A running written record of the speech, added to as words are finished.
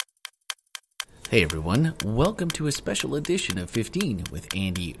Hey everyone, welcome to a special edition of 15 with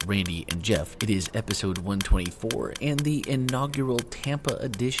Andy, Randy, and Jeff. It is episode 124 and the inaugural Tampa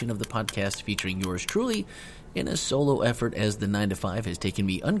edition of the podcast featuring yours truly in a solo effort as the 9 to 5 has taken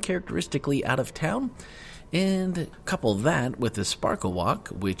me uncharacteristically out of town. And couple that with the Sparkle Walk,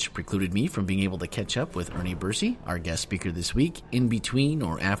 which precluded me from being able to catch up with Ernie Bursey, our guest speaker this week, in between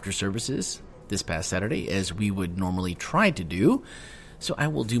or after services this past Saturday, as we would normally try to do. So I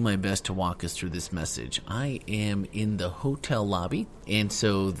will do my best to walk us through this message. I am in the hotel lobby, and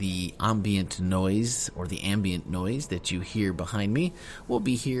so the ambient noise that you hear behind me will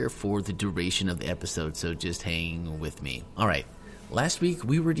be here for the duration of the episode, so just hang with me. All right, last week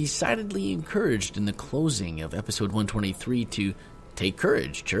we were decidedly encouraged in the closing of episode 123 to take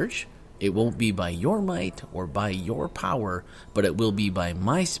courage, church. It won't be by your might or by your power, but it will be by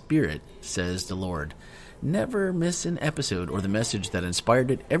my spirit, says the Lord. Never miss an episode or the message that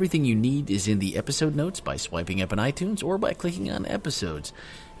inspired it. Everything you need is in the episode notes by swiping up in iTunes or by clicking on episodes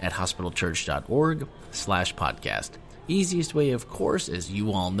at hospitalchurch.org/podcast. Easiest way, of course, as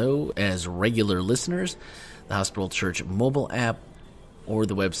you all know as regular listeners, the Hospital Church mobile app or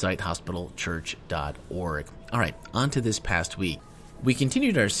the website hospitalchurch.org. All right, on to this past week. We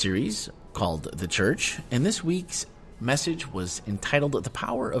continued our series called The Church, and this week's message was entitled The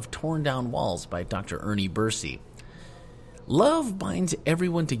Power of Torn Down Walls by Dr. Ernie Bursey. Love binds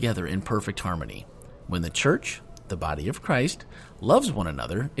everyone together in perfect harmony. When the church, the body of Christ, loves one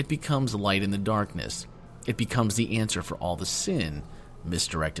another, it becomes light in the darkness. It becomes the answer for all the sin,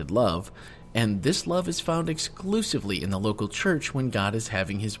 misdirected love, and this love is found exclusively in the local church when God is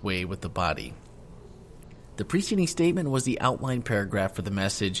having his way with the body. The preceding statement was the outline paragraph for the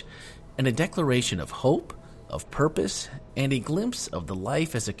message and a declaration of hope, of purpose, and a glimpse of the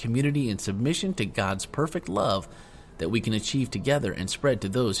life as a community in submission to God's perfect love that we can achieve together and spread to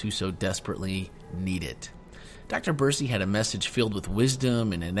those who so desperately need it. Dr. Bursey had a message filled with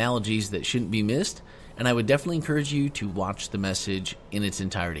wisdom and analogies that shouldn't be missed, and I would definitely encourage you to watch the message in its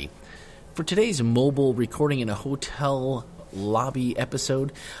entirety. For today's mobile recording in a hotel lobby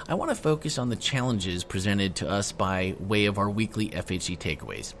episode, I want to focus on the challenges presented to us by way of our weekly FHC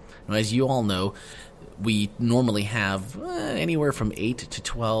takeaways. Now, as you all know, we normally have anywhere from 8 to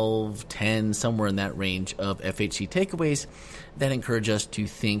 12, 10, somewhere in that range of FHC takeaways that encourage us to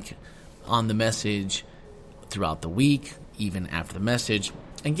think on the message throughout the week, even after the message,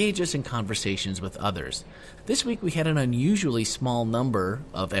 engage us in conversations with others. This week we had an unusually small number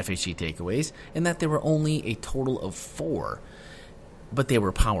of FHC takeaways in that there were only a total of 4, but they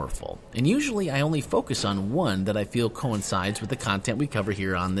were powerful. And usually I only focus on one that I feel coincides with the content we cover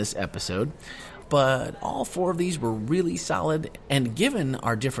here on this episode. But all 4 of these were really solid, and given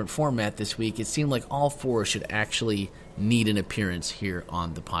our different format this week, it seemed like all 4 should actually need an appearance here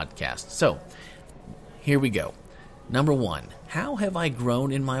on the podcast. So, here we go. Number 1, how have I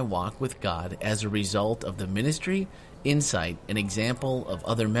grown in my walk with God as a result of the ministry, insight, and example of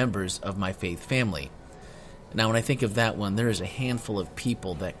other members of my faith family? Now, when I think of that one, there is a handful of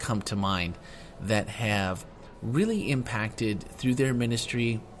people that come to mind that have really impacted through their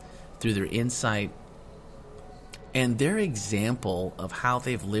ministry, through their insight, and their example of how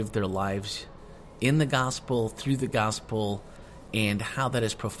they've lived their lives in the gospel, through the gospel, and how that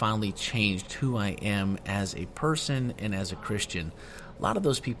has profoundly changed who I am as a person and as a Christian. A lot of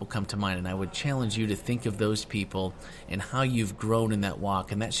those people come to mind, and I would challenge you to think of those people and how you've grown in that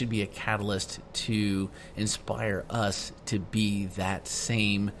walk, and that should be a catalyst to inspire us to be that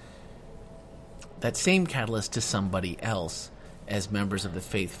same catalyst to somebody else as members of the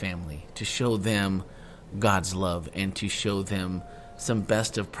faith family, to show them God's love and to show them some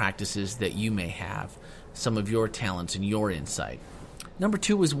best of practices that you may have, some of your talents and your insight. Number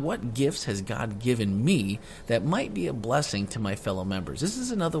 2 is, what gifts has God given me that might be a blessing to my fellow members? This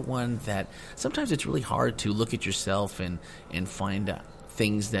is another one that sometimes it's really hard to look at yourself and find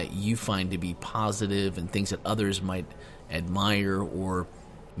things that you find to be positive and things that others might admire or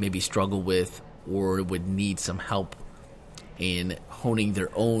maybe struggle with or would need some help in honing their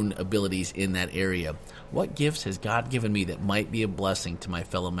own abilities in that area. What gifts has God given me that might be a blessing to my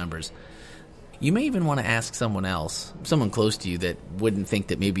fellow members? You may even want to ask someone else, someone close to you that wouldn't think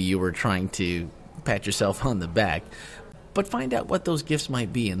that maybe you were trying to pat yourself on the back, but find out what those gifts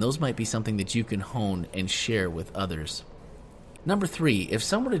might be, and those might be something that you can hone and share with others. Number 3, if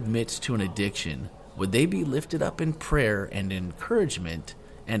someone admits to an addiction, would they be lifted up in prayer and encouragement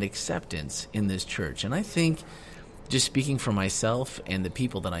and acceptance in this church? And I think, just speaking for myself and the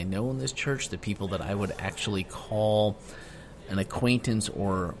people that I know in this church, the people that I would actually call an acquaintance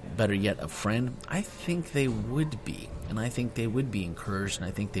or better yet a friend, I think they would be. and I think they would be encouraged, and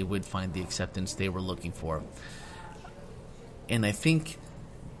I think they would find the acceptance they were looking for. And I think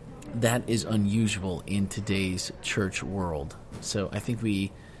that is unusual in today's church world. So I think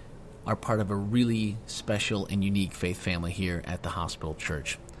we are part of a really special and unique faith family here at the Hospital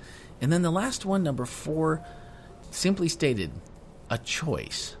Church. And then the last one, number 4, simply stated, a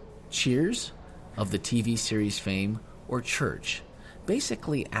choice. Cheers of the TV series fame or church.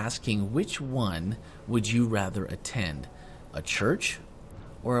 Basically asking which one would you rather attend, a church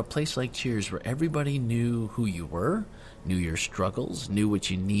or a place like Cheers where everybody knew who you were, knew your struggles, knew what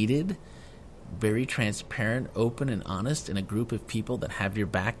you needed, very transparent, open, and honest in a group of people that have your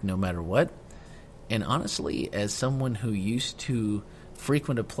back no matter what. And honestly, as someone who used to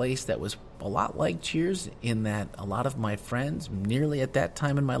frequent a place that was a lot like Cheers, in that a lot of my friends, nearly at that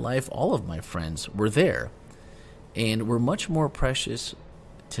time in my life, all of my friends were there and were much more precious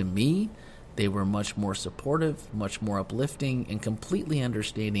to me. They were much more supportive, much more uplifting, and completely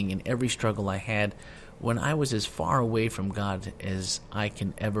understanding in every struggle I had when I was as far away from God as I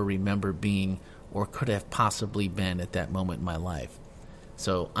can ever remember being or could have possibly been at that moment in my life.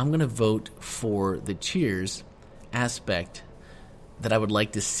 So I'm going to vote for the Cheers aspect, that I would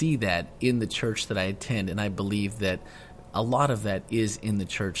like to see that in the church that I attend, and I believe that a lot of that is in the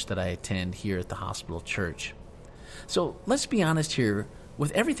church that I attend here at the Hospital Church. So let's be honest here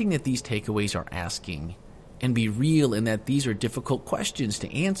with everything that these takeaways are asking, and be real in that these are difficult questions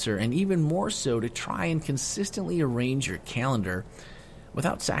to answer, and even more so to try and consistently arrange your calendar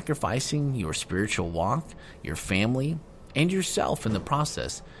without sacrificing your spiritual walk, your family, and yourself in the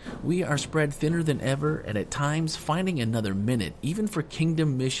process. We are spread thinner than ever, and at times finding another minute, even for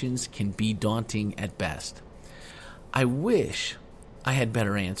kingdom missions, can be daunting at best. I wish I had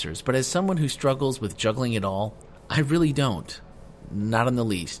better answers, but as someone who struggles with juggling it all, I really don't. Not in the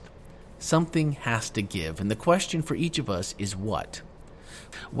least. Something has to give, and the question for each of us is what?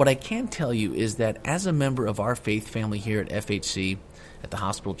 What I can tell you is that as a member of our faith family here at FHC, at the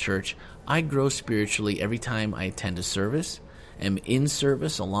Hospital Church, I grow spiritually every time I attend a service, am in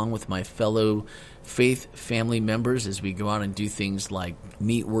service along with my fellow faith family members as we go out and do things like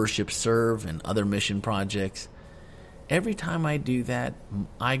meet, worship, serve, and other mission projects. Every time I do that,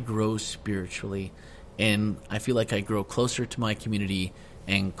 I grow spiritually, and I feel like I grow closer to my community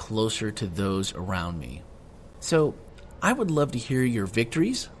and closer to those around me. So I would love to hear your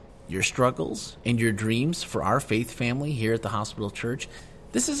victories, your struggles, and your dreams for our faith family here at the Hospital Church.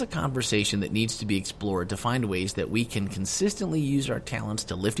 This is a conversation that needs to be explored to find ways that we can consistently use our talents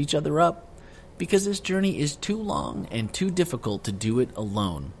to lift each other up, because this journey is too long and too difficult to do it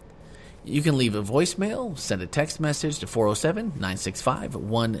alone. You can leave a voicemail, send a text message to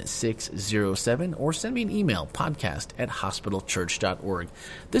 407-965-1607, or send me an email, podcast@hospitalchurch.org.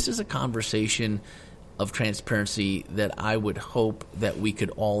 This is a conversation of transparency that I would hope that we could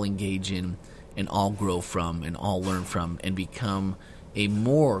all engage in and all grow from and all learn from and become a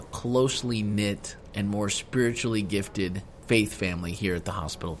more closely knit and more spiritually gifted faith family here at the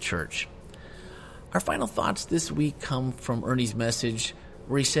Hospital Church. Our final thoughts this week come from Ernie's message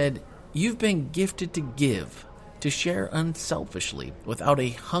where he said, "You've been gifted to give, to share unselfishly, without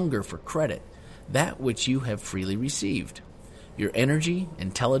a hunger for credit, that which you have freely received. Your energy,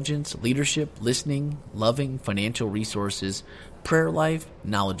 intelligence, leadership, listening, loving, financial resources, prayer life,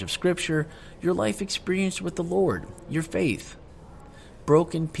 knowledge of Scripture, your life experience with the Lord, your faith.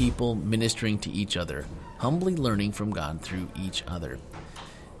 Broken people ministering to each other, humbly learning from God through each other."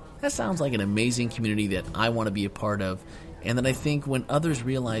 That sounds like an amazing community that I want to be a part of, and that I think when others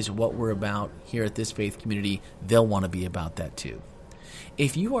realize what we're about here at this faith community, they'll want to be about that too.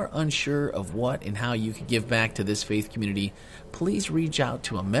 If you are unsure of what and how you can give back to this faith community, please reach out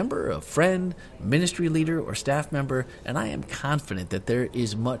to a member, a friend, ministry leader, or staff member, and I am confident that there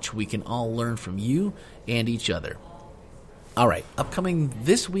is much we can all learn from you and each other. All right, upcoming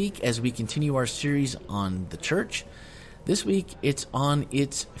this week as we continue our series on the church, this week it's on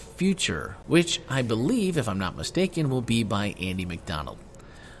its future, which I believe, if I'm not mistaken, will be by Andy McDonald.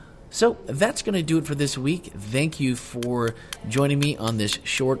 So that's going to do it for this week. Thank you for joining me on this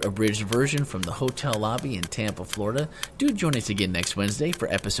short abridged version from the hotel lobby in Tampa, Florida. Do join us again next Wednesday for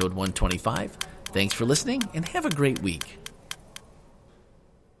episode 125. Thanks for listening and have a great week.